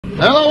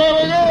Hello,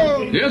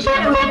 hello! Yes,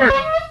 sir, Robert.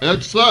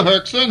 It's the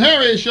Herks and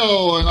Harry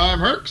Show, and I'm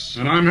Herks.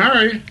 And I'm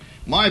Harry.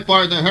 My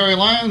partner, Harry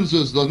Lyons,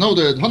 is the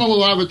noted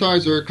Honolulu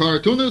advertiser,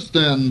 cartoonist,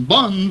 and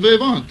bon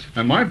vivant.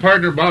 And my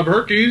partner, Bob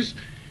Herks,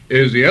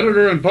 is the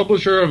editor and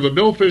publisher of the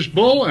Billfish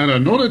Bull and a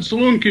noted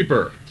saloon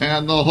keeper.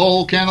 And the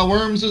whole can of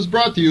worms is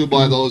brought to you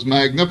by those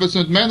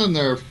magnificent men and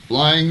their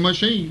flying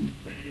machine.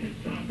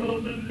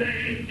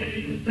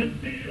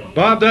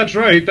 Bob, that's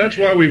right. That's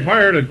why we've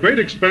hired at great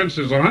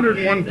expenses a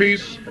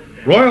 101-piece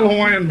Royal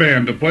Hawaiian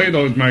Band to play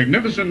those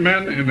magnificent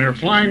men in their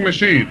flying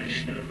machines.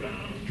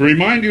 To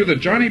remind you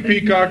that Johnny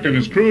Peacock and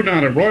his crew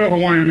down at Royal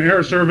Hawaiian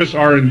Air Service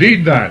are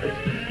indeed that,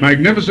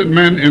 magnificent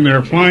men in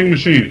their flying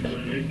machines.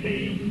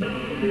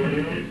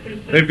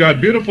 They've got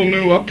beautiful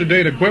new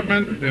up-to-date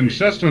equipment in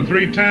Cessna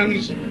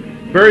 310s,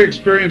 very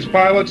experienced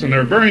pilots, and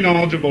they're very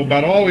knowledgeable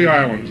about all the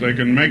islands. They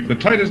can make the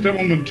tightest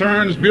implement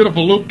turns,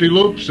 beautiful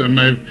loop-de-loops, and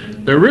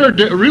they're real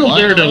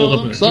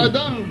daredevils. Upside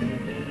down.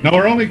 No,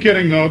 we're only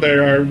kidding, though. They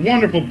are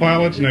wonderful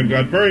pilots, and they've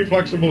got very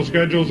flexible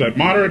schedules at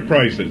moderate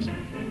prices.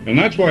 And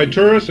that's why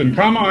tourists and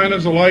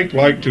Kama'ainas alike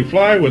like to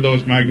fly with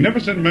those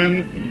magnificent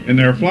men in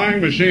their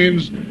flying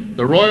machines,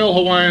 the Royal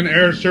Hawaiian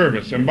Air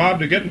Service. And, Bob,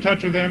 to get in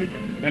touch with them,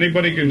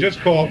 anybody can just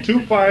call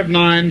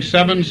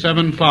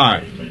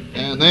 259-775.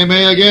 And they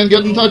may again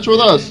get in touch with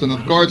us. And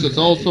of course, it's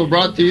also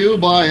brought to you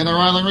by Inner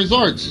Island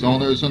Resorts,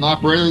 owners and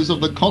operators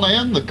of the Kona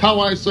Inn, the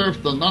Kauai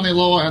Surf, the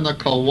Naniloa, and the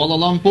Kuala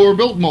Lumpur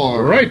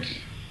Biltmore. Right.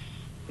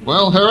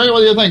 Well, Harry, what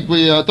do you think?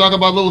 We talk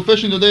about a little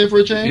fishing today for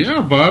a change?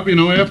 Yeah, Bob,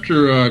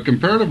 after a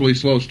comparatively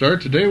slow start,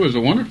 today was a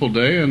wonderful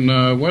day, and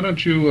why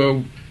don't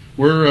you...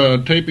 We're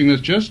taping this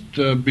just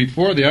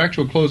before the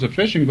actual close of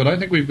fishing, but I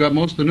think we've got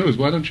most of the news.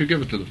 Why don't you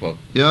give it to the folks?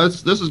 Yeah,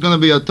 this is going to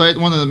be a tight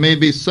one, and it may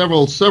be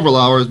several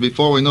hours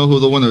before we know who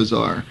the winners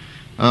are.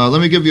 Let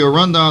me give you a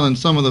rundown on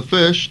some of the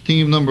fish.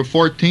 Team number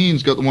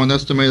 14's got one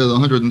estimated at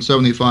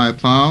 175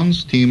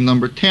 pounds. Team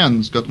number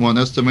 10's got one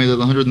estimated at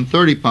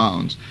 130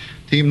 pounds.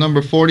 Team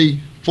number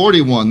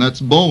 41,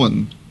 that's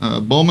Bowman.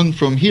 Bowman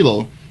from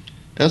Hilo,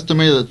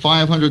 estimated at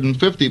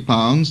 550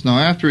 pounds. Now,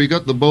 after he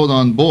got the boat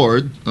on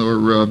board,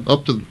 or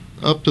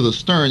up to the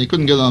stern, he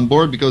couldn't get on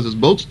board because his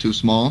boat's too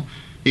small.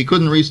 He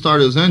couldn't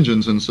restart his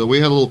engines, and so we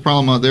had a little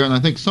problem out there, and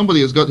I think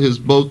somebody has got his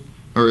boat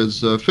or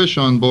his fish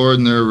on board,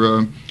 and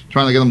they're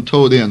trying to get them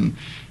towed in.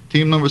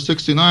 Team number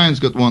 69's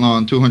got one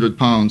on, 200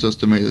 pounds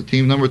estimated.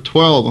 Team number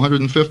 12,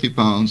 150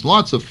 pounds.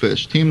 Lots of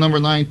fish. Team number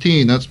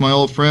 19, that's my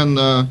old friend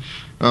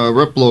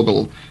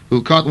Replogel,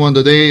 who caught one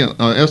today,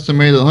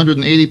 estimated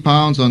 180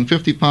 pounds on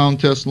 50-pound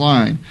test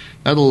line.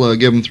 That'll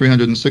give him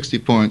 360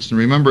 points. And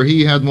remember,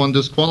 he had one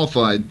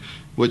disqualified,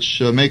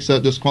 which makes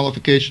that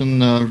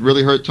disqualification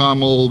really hurt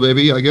Tom, old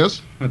baby, I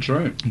guess. That's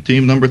right.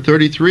 Team number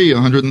 33,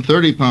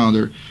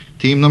 130-pounder.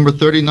 Team number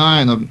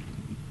 39, a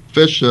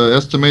fish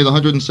estimated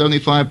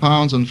 175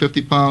 pounds on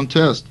 50-pound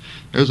test.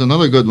 There's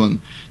another good one.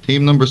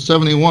 Team number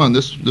 71,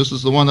 this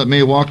is the one that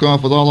may walk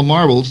off with all the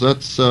marbles.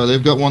 That's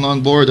they've got one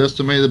on board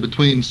estimated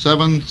between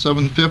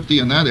 750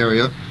 in that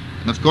area.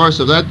 And of course,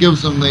 if that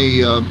gives them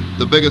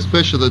the biggest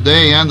fish of the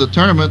day and the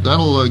tournament,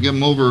 that'll give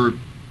them over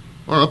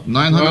or up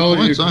 900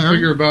 points. Well, you can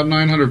figure about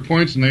 900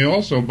 points. And they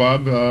also,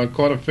 Bob,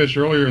 caught a fish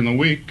earlier in the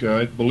week.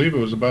 I believe it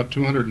was about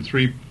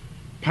 203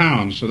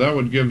 pounds. So that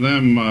would give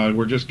them,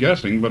 we're just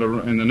guessing, but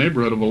in the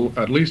neighborhood of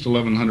at least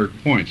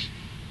 1,100 points.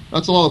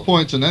 That's a lot of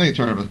points in any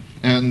tournament.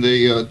 And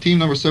the team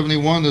number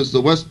 71 is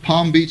the West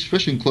Palm Beach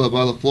Fishing Club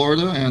out of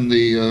Florida, and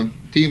the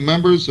team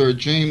members are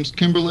James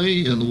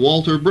Kimberly and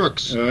Walter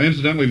Brooks.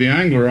 Incidentally, the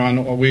angler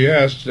on, we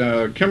asked,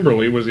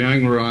 Kimberly was the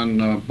angler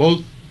on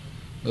both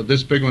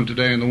this big one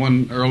today and the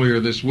one earlier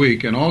this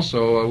week. And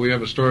also, we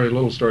have a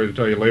little story to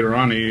tell you later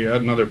on. He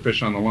had another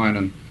fish on the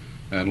line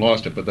and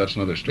lost it, but that's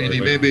another story.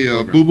 Maybe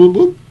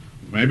boo-boo-boo?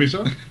 Maybe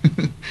so.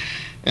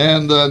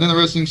 And an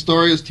interesting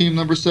story is team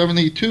number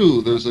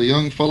 72. There's a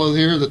young fellow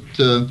here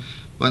that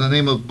by the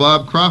name of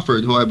Bob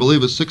Crawford, who I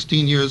believe is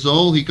 16 years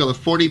old. He got a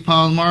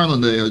 40-pound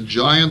marlin today, a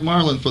giant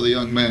marlin for the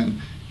young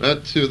man.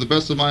 That, to the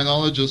best of my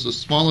knowledge, is the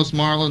smallest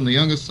marlin, the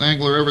youngest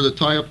angler ever to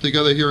tie up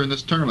together here in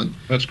this tournament.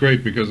 That's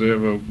great, because they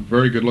have a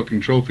very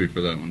good-looking trophy for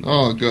that one.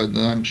 Oh, good.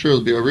 I'm sure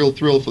it'll be a real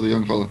thrill for the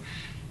young fellow.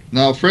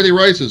 Now, Freddie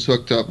Rice is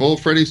hooked up.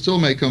 Old Freddie still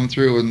may come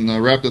through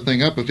and wrap the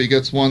thing up if he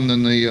gets one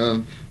in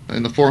the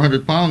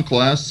 400-pound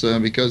class,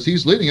 because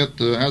he's leading it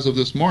as of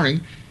this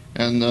morning.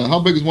 And how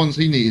big is one does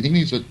he need? He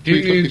needs a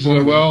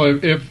 350. Well,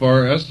 if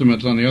our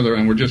estimates on the other,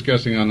 and we're just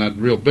guessing on that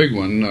real big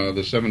one,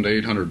 the 700 to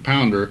 800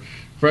 pounder,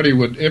 Freddie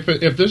would,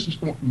 if this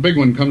big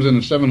one comes in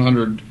at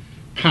 700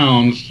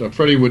 pounds,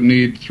 Freddie would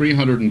need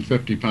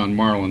 350-pound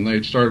marlin.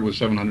 They started with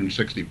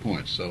 760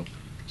 points.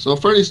 So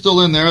Freddie's still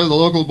in there. The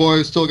local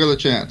boys still got a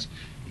chance.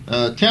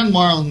 10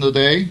 marlin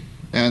today,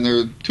 and there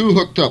are 2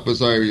 hooked up,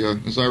 as I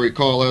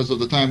recall, as of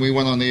the time we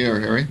went on the air,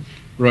 Harry.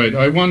 Right.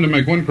 I wanted to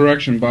make one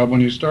correction, Bob.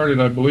 When you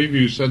started, I believe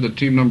you said that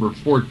team number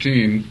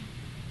 14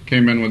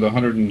 came in with a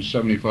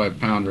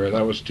 175-pounder.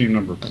 That was team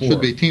number 4. That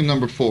should be team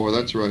number 4.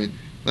 That's right.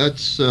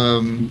 That's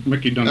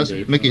Mickey Dungate. That's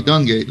Mickey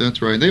Dungate.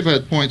 That's right. They've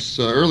had points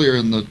earlier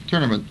in the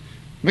tournament.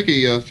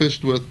 Mickey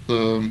fished with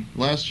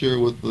last year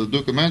with the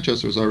Duke of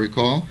Manchester, as I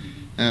recall,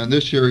 and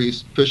this year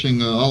he's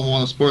fishing All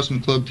Moana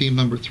Sportsman Club Team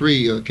Number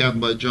 3,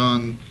 captained by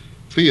John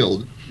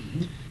Field.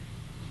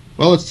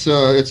 Well, it's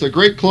a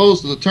great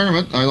close to the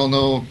tournament. I don't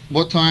know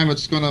what time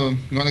it's gonna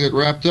get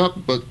wrapped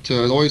up, but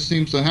it always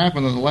seems to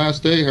happen on the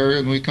last day, Harry,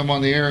 and we come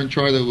on the air and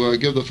try to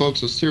give the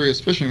folks a serious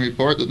fishing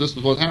report that this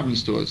is what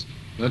happens to us.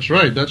 That's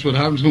right. That's what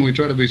happens when we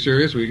try to be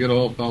serious. We get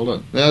all fouled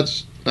up.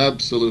 That's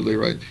absolutely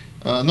right.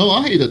 No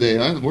ahi today.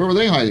 Where were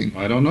they hiding?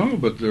 I don't know,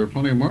 but there are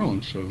plenty of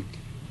marlins. So,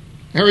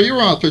 Harry, you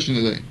were out fishing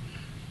today.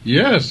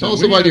 Yes. Tell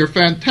us about your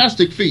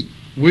fantastic feat.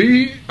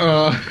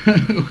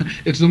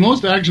 It's the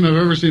most action I've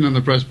ever seen on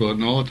the press boat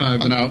in all the time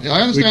I've been out.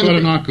 I understand. We caught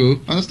an aku.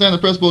 I understand the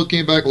press boat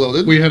came back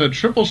loaded. We had a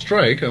triple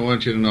strike, I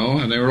want you to know,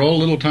 and they were all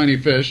little tiny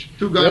fish.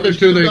 Two garbage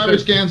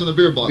cans and a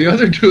beer bottle. The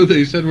other two,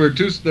 they said,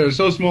 they're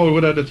so small we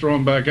would have to throw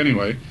them back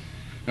anyway.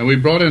 And we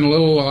brought in a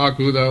little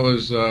aku that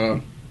was,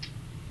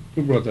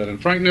 who brought that in?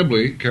 Frank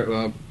Nibley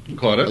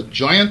caught it. A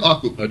giant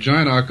aku. A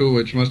giant aku,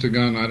 which must have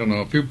gone, I don't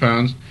know, a few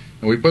pounds.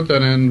 And we put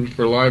that in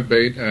for live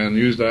bait and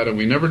used that, and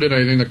we never did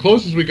anything. The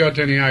closest we got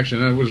to any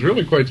action, and it was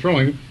really quite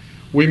thrilling,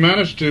 we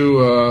managed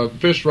to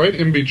fish right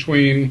in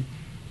between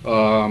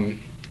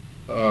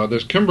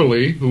this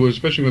Kimberly, who was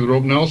fishing with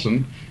Rope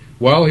Nelson,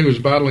 while he was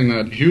battling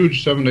that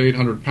huge 700 to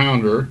 800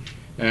 pounder,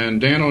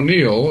 and Dan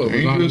O'Neill.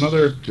 It was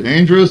on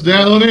dangerous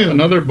Dan O'Neill.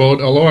 Another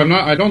boat, although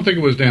I don't think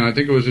it was Dan. I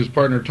think it was his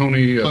partner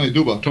Tony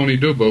Duba. Tony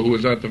Duba, who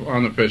was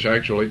on the fish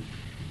actually.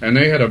 And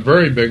they had a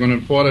very big one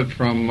and fought it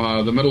from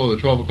the middle of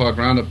the 12 o'clock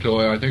roundup till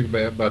I think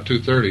about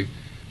 2:30.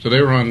 So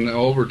they were on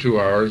over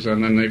 2 hours,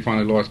 and then they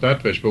finally lost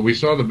that fish. But we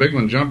saw the big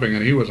one jumping,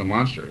 and he was a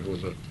monster. It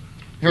was a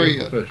Harry,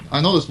 I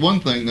noticed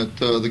one thing, that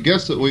the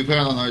guests that we've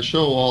had on our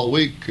show all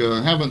week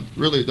haven't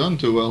really done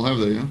too well, have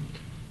they? Huh?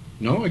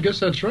 No, I guess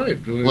that's right.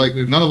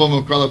 None of them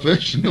have caught a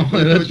fish. No,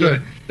 that's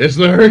right. It's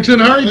the Herks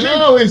and Harry.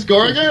 No, we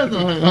score again.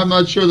 I'm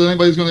not sure that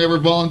anybody's going to ever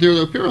volunteer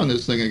to appear on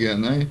this thing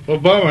again. Eh? Well,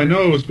 Bob, I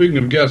know, speaking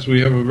of guests,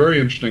 we have a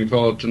very interesting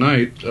fellow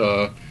tonight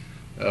to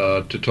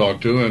talk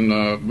to,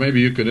 and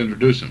maybe you could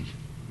introduce him.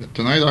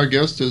 Tonight our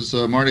guest is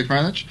Marty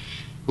Franich,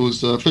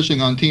 who's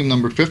fishing on team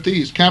number 50.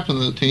 He's captain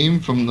of the team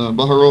from the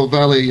Baharo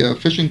Valley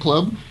Fishing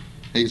Club.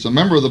 He's a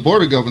member of the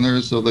Board of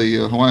Governors of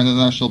the Hawaiian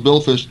International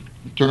Billfish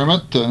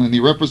Tournament, and he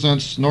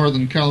represents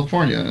Northern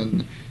California.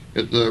 And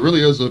it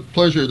really is a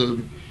pleasure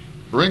to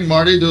bring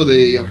Marty to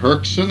the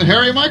Herks and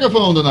Harry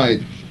microphone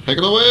tonight. Take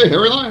it away,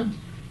 Harry Lime.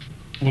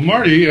 Well,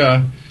 Marty,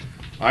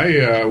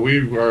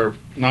 we are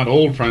not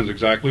old friends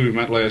exactly. We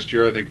met last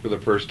year, I think, for the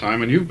first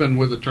time. And you've been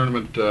with the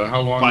tournament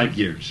how long? 5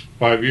 years.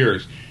 5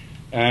 years.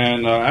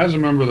 And as a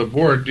member of the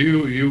board, do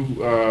you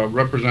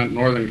represent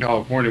Northern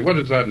California? What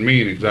does that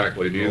mean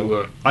exactly?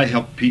 I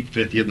help Pete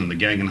Fithian and the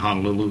gang in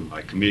Honolulu.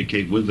 I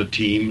communicate with the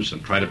teams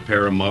and try to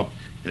pair them up,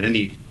 and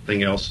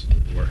anything else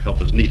where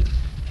help is needed.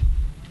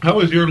 How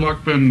has your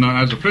luck been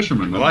as a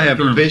fisherman? Well, I have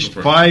fished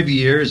 5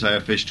 years. I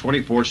have fished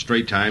 24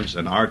 straight times,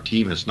 and our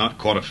team has not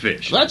caught a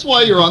fish. That's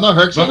why you're on the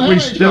Herks and Harry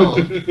show.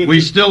 We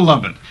still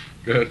love it.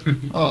 Good.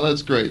 Oh,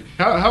 that's great.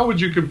 How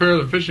would you compare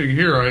the fishing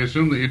here? I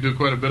assume that you do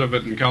quite a bit of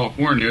it in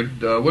California.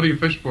 What do you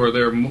fish for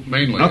there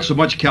mainly? Not so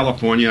much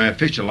California. I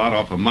fished a lot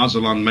off of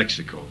Mazatlan,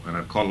 Mexico, and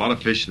I've caught a lot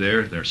of fish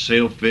there. They're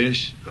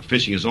sailfish. The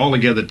fishing is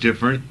altogether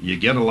different. You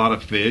get a lot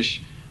of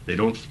fish. They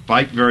don't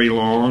fight very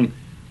long,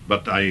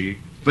 but I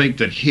think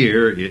that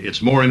here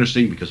it's more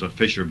interesting because the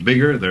fish are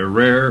bigger, they're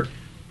rare,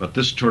 but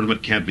this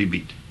tournament can't be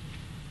beat.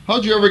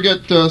 How'd you ever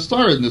get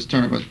started in this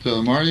tournament,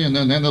 Marty, and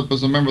then end up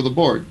as a member of the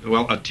board?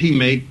 Well, a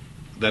teammate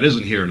that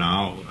isn't here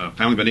now, a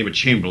family by the name of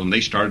Chamberlain,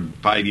 they started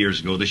 5 years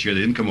ago. This year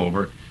they didn't come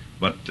over,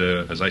 but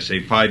as I say,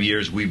 5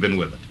 years we've been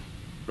with it.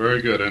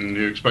 Very good. And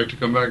you expect to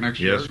come back next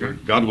year? Yes,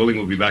 God willing,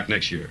 we'll be back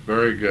next year.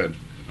 Very good.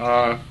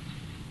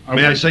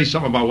 May I say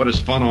something about what is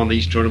fun on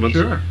these tournaments?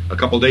 Sure. A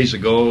couple days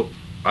ago,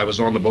 I was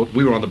on the boat.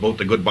 We were on the boat,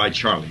 the Goodbye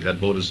Charlie. That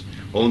boat is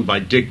owned by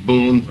Dick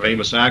Boone,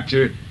 famous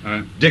actor.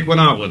 Dick went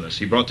out with us.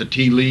 He brought the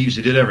tea leaves.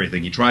 He did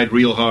everything. He tried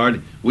real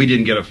hard. We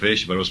didn't get a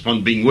fish, but it was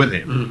fun being with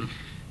him. Mm-hmm.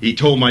 He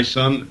told my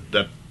son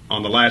that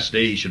on the last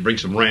day he should bring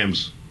some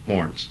ram's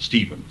horns,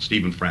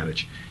 Stephen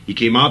Franich. He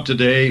came out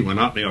today,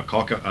 went out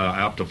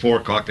after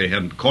 4 o'clock. They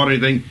hadn't caught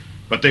anything,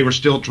 but they were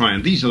still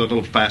trying. These are the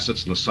little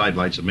facets and the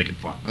sidelights that make it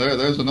fun.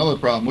 There's another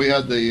problem. We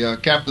had the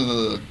captain of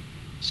the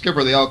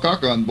skipper of the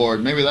Alcoca on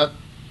board. Maybe that,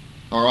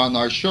 or on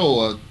our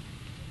show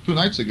 2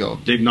 nights ago.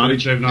 Dave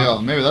Nottage? Yeah,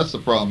 maybe that's the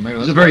problem.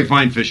 He's a very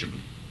fine fisherman.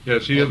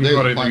 Yes, he hasn't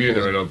caught anything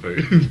either, I don't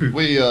think.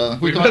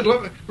 we've had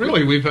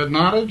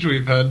Nottage,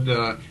 we've had,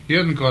 he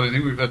hasn't caught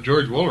anything. We've had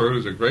George Wooler,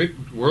 who's a great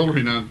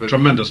world-renowned fisherman.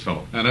 Tremendous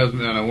fellow. And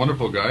a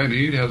wonderful guy, and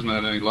he hasn't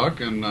had any luck.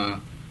 And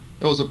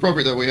it was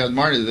appropriate that we had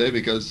Marty today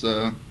because,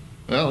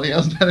 well, he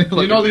hasn't had any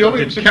luck. You know,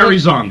 it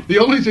carries on. The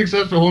only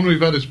successful one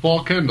we've had is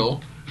Paul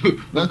Kendall.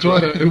 That's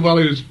right. While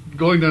he was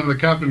going down the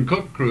Captain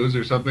Cook cruise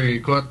or something, he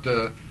caught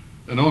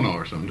an Ono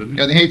or something, didn't he?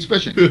 Yeah, and he hates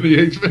fishing. He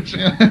hates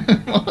fishing.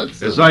 Well,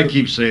 as I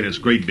keep saying, it's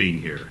great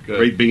being here. Good.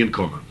 Great being in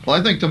Kona. Well,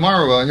 I think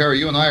tomorrow, Harry,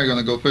 you and I are going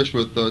to go fish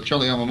with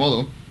Charlie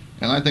Yamamoto.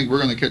 And I think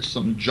we're going to catch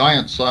some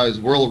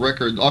giant-sized world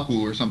record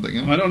aku or something.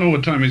 You know? I don't know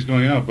what time he's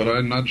going out, but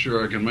I'm not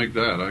sure I can make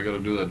that. I got to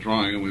do that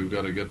drawing, and we've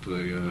got to get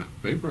the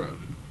paper out.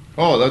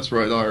 Oh, that's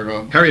right.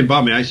 Harry and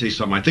Bob, may I say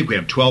something? I think we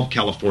have 12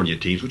 California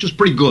teams, which is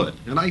pretty good.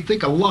 And I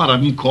think a lot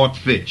of them caught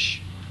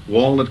fish.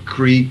 Walnut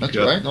Creek, that's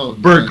right. Oh,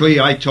 Berkeley.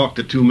 I talked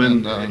to two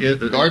men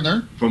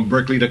Gardner from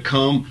Berkeley to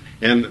come,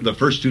 and the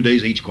first 2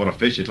 days they each caught a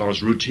fish. They thought it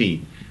was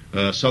routine.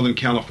 Southern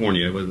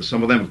California,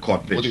 some of them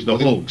caught fish. The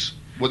Hogs,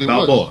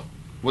 Balboa.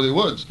 Woody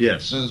Woods.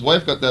 Yes. And his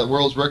wife got that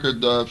world's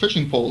record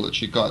fishing pole that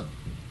she caught.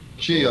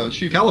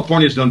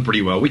 California's done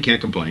pretty well. We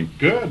can't complain.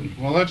 Good.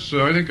 Well, that's.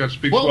 I think that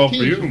speaks well for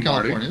you, from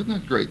California. Marty. Isn't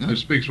that great? Huh? It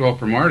speaks well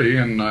for Marty,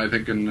 and I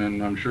think,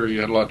 and I'm sure you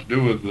had a lot to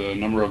do with the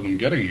number of them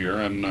getting here.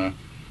 And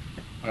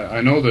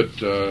I know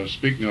that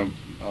speaking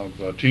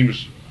of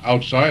teams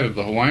outside of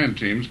the Hawaiian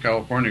teams,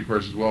 California, of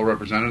course, is well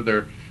represented.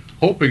 They're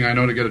hoping, I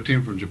know, to get a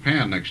team from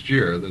Japan next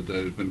year. That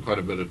there's been quite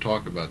a bit of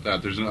talk about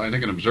that. There's, I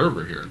think, an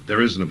observer here.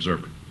 There is an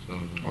observer. So,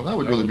 well, that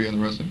would really be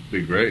interesting.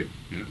 Be great.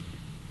 Yeah.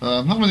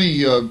 How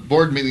many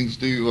board meetings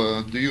do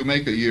you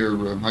make a year?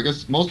 I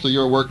guess most of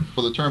your work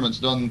for the tournament's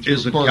done through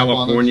is in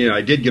California.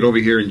 I did get over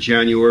here in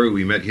January.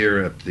 We met here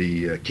at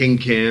the King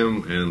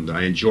Cam, and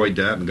I enjoyed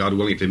that. And God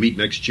willing, if they meet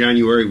next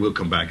January, we'll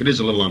come back. It is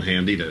a little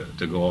unhandy to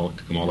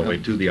come all the way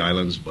to the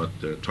islands, but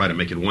try to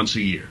make it once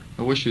a year.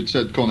 I wish you'd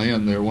said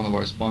Conan there, one of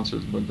our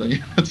sponsors, but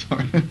yeah, that's all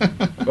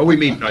right. Well, we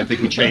meet. I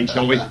think we changed,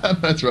 don't we?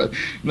 That's right.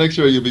 Next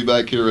year you'll be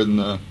back here in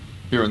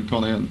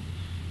Conan.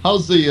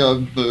 How's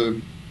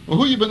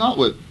who you been out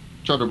with?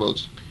 Charter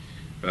boats?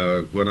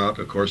 Went out,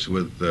 of course,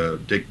 with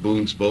Dick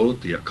Boone's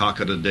boat, the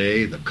Akaka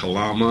today, the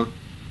Kalama.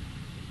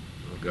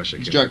 Oh, gosh,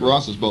 it's Jack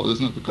Ross's boat,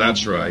 isn't it? The Kalama?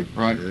 That's right.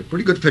 Right.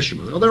 Pretty good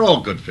fishermen. Oh, they're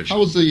all good fishermen. How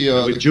was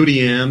with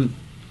Judy Ann?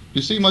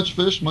 You see much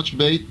fish, much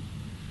bait?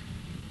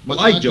 Well,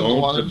 I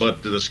don't,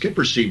 but the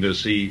skippers seem to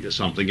see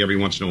something every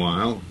once in a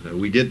while.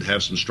 We did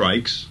have some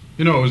strikes.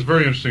 You know, it was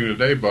very interesting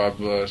today, Bob.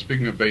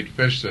 Speaking of bait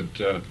fish,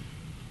 that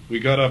we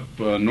got up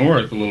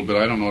north a little bit.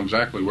 I don't know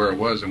exactly where it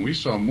was, and we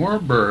saw more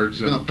birds.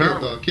 Been up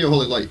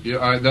Keohole Light. Yeah,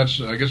 I guess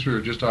we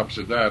were just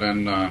opposite that,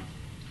 and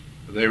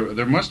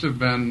there must have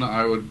been,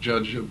 I would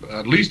judge,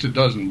 at least a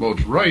dozen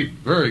boats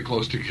very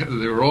close together.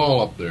 They were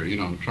all up there,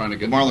 trying to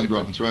get the marlin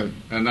droppings, right?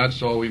 And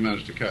that's all we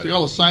managed to catch. See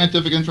all the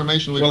scientific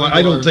information. Well,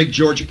 I don't think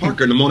George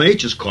Parker, the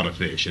Monet, has caught a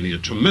fish, and he's a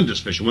tremendous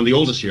fisher, one of the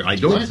oldest here. I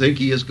don't think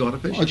he has caught a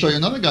fish. Well, I'll tell you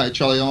another guy,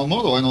 Charlie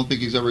Yamamoto. I don't think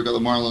he's ever got a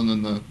marlin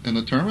in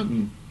the tournament.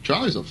 And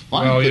Charlie's a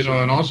fine fisher.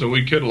 And also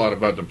we kid a lot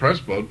about the press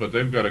boat, but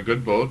they've got a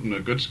good boat and a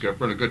good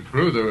skipper and a good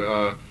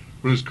crew.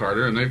 Bruce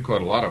Carter, and they've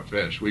caught a lot of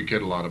fish. We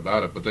kid a lot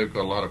about it, but they've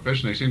caught a lot of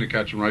fish, and they seem to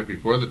catch them right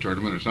before the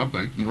tournament or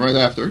something. And right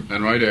after.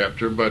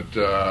 But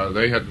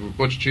they had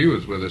Butch Chi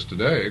was with us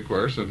today, of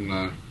course, and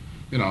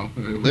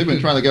they've been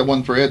trying to get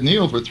one for Ed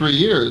Neal for 3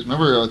 years.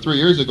 Remember, 3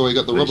 years ago he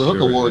got the Rubber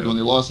Hook Award when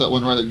he lost that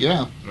one right at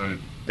Gaff. Right.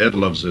 Ed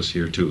loves this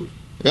here too.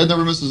 Ed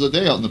never misses a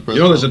day out in the press.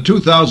 There's a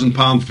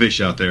 2,000-pound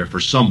fish out there for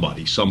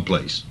somebody,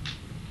 someplace.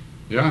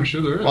 Yeah, I'm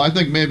sure there is. Well, I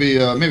think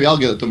maybe I'll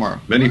get it tomorrow.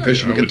 Many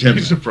fishermen can tell.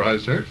 Be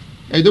surprised, Herks.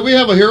 Hey, do we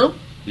have a hero?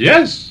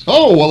 Yes.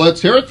 Oh, well,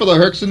 let's hear it for the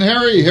Herks and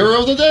Harry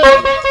Hero of the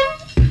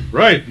Day.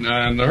 Right,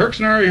 and the Herks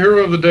and Harry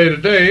Hero of the Day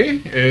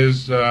today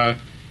is,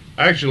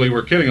 actually,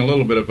 we're kidding a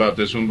little bit about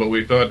this one, but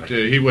we thought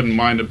he wouldn't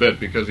mind a bit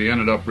because he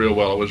ended up real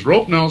well. It was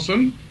Rope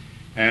Nelson,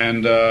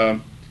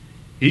 and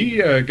he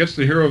gets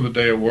the Hero of the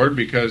Day award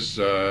because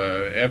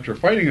after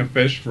fighting a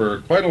fish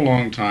for quite a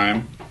long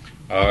time,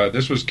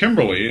 this was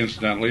Kimberly,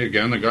 incidentally,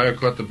 again, the guy who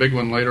caught the big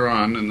one later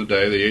on in the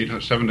day, the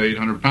 700 to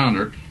 800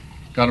 pounder,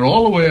 got it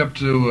all the way up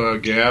to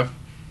Gaff.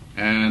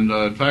 And,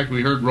 in fact,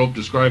 we heard Rope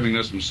describing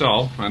this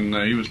himself, and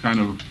he was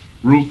kind of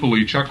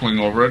ruefully chuckling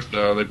over it.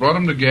 They brought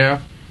him to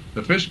Gaff.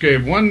 The fish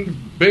gave one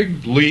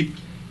big leap,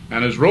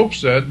 and as Rope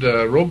said,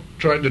 Rope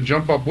tried to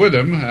jump up with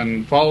him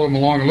and follow him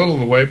along a little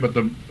of the way, but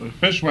the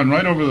fish went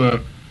right over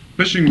the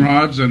fishing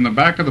rods and the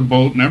back of the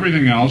boat and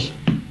everything else,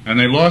 and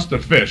they lost the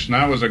fish. And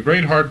that was a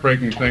great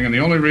heartbreaking thing, and the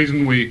only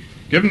reason we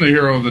give him the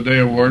Hero of the Day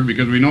award,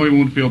 because we know he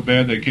won't feel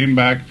bad. They came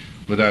back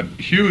with that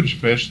huge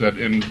fish that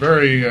in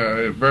very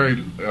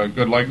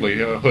good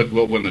likelihood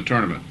will win the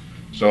tournament.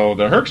 So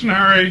the Herks and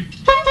Harry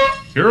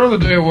Hero of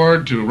the Day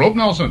award to Rope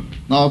Nelson.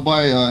 Now,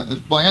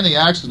 if by any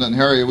accident,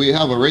 Harry, we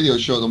have a radio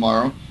show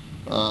tomorrow,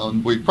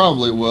 we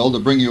probably will, to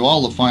bring you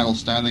all the final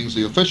standings,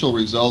 the official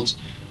results,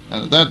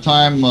 and at that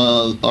time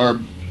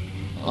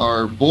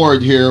our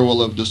board here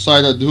will have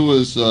decided who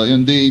is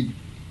indeed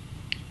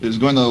is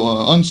going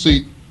to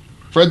unseat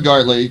Fred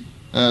Gartley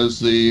as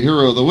the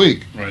Hero of the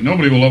Week. Right,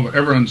 nobody will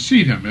ever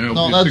unseat him.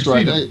 No, that's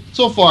right.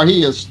 So far,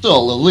 he is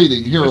still the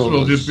leading hero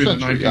of the century. This will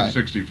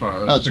just be the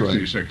 1965, that's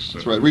 66. Right.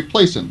 That's right.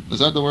 Replace him. Is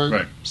that the word?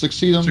 Right.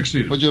 Succeed him?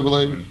 Succeed him. Would you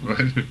believe?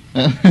 Right.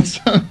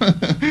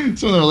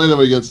 Sooner or later,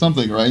 we get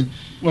something right.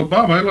 Well,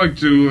 Bob, I'd like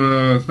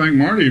to thank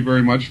Marty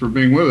very much for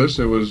being with us.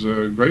 It was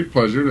a great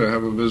pleasure to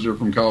have a visitor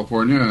from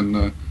California and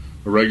a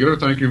regular.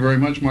 Thank you very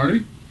much,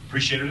 Marty.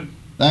 Appreciated it.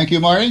 Thank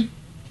you, Marty.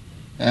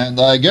 And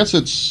I guess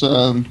it's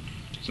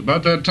It's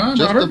about that time,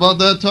 Just Robert. about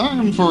that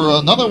time for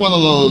another one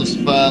of those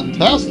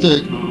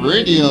fantastic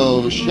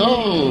radio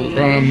shows.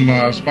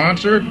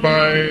 Sponsored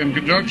in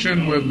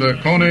conjunction with the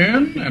Kona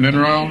Inn and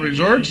Inter Island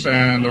Resorts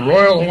and the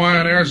Royal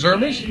Hawaiian Air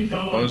Service,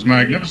 those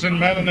magnificent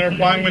men in their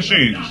flying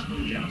machines.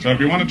 So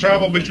if you want to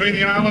travel between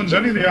the islands,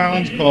 any of the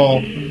islands,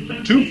 call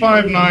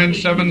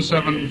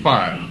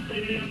 259-775.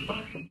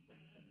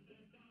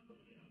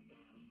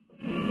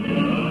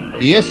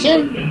 Yes,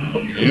 sir.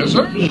 Yes,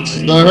 sir. It's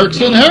the Herks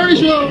and Harry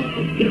Show.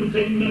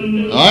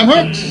 I'm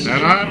Herks.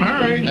 And I'm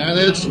Harry. And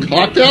it's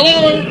cocktail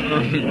hour.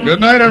 Good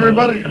night,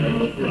 everybody.